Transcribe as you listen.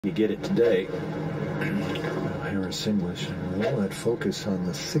You get it today. Harris English, and all that focus on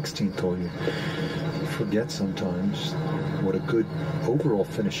the 16th hole, you forget sometimes what a good overall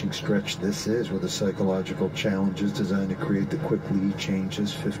finishing stretch this is, with the psychological challenges designed to create the quick lead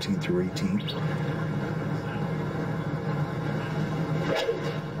changes 15 through 18.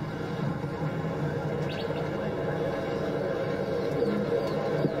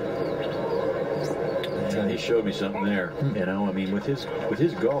 He showed me something there. You know, I mean, with his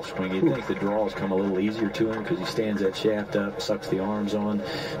golf swing, you'd think the draws come a little easier to him because he stands that shaft up, sucks the arms on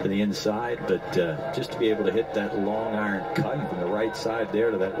to the inside. But just to be able to hit that long iron cut from the right side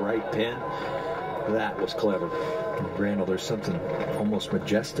there to that right pin, that was clever. Randall, there's something almost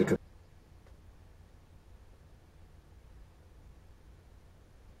majestic